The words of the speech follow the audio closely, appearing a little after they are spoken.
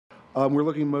We're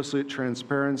looking mostly at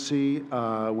transparency.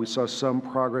 We saw some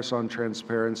progress on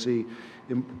transparency.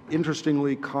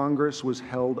 Interestingly, Congress was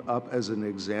held up as an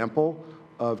example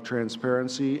of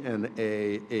transparency and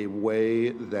a way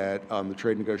that the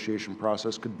trade negotiation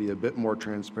process could be a bit more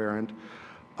transparent.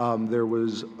 There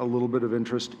was a little bit of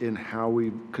interest in how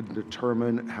we could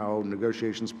determine how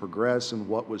negotiations progress and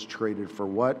what was traded for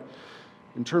what.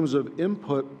 In terms of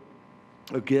input,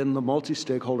 again, the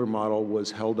multi-stakeholder model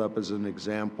was held up as an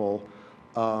example.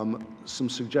 Some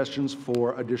suggestions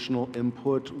for additional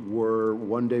input were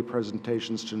one-day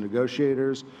presentations to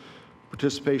negotiators,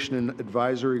 participation in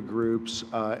advisory groups,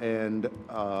 and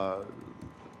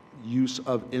use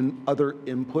of other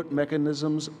input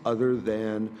mechanisms other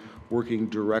than working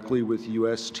directly with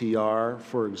USTR,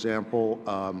 for example,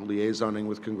 liaisoning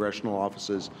with congressional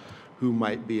offices who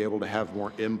might be able to have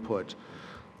more input.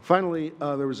 Finally,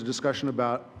 there was a discussion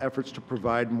about efforts to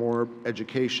provide more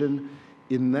education.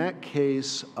 In that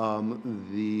case,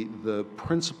 the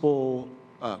principal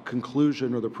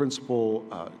conclusion or the principal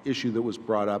issue that was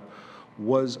brought up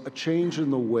was a change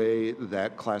in the way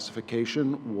that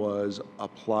classification was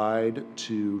applied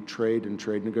to trade and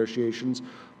trade negotiations,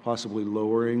 possibly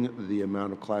lowering the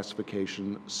amount of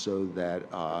classification so that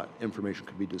information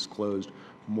could be disclosed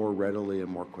more readily and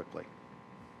more quickly.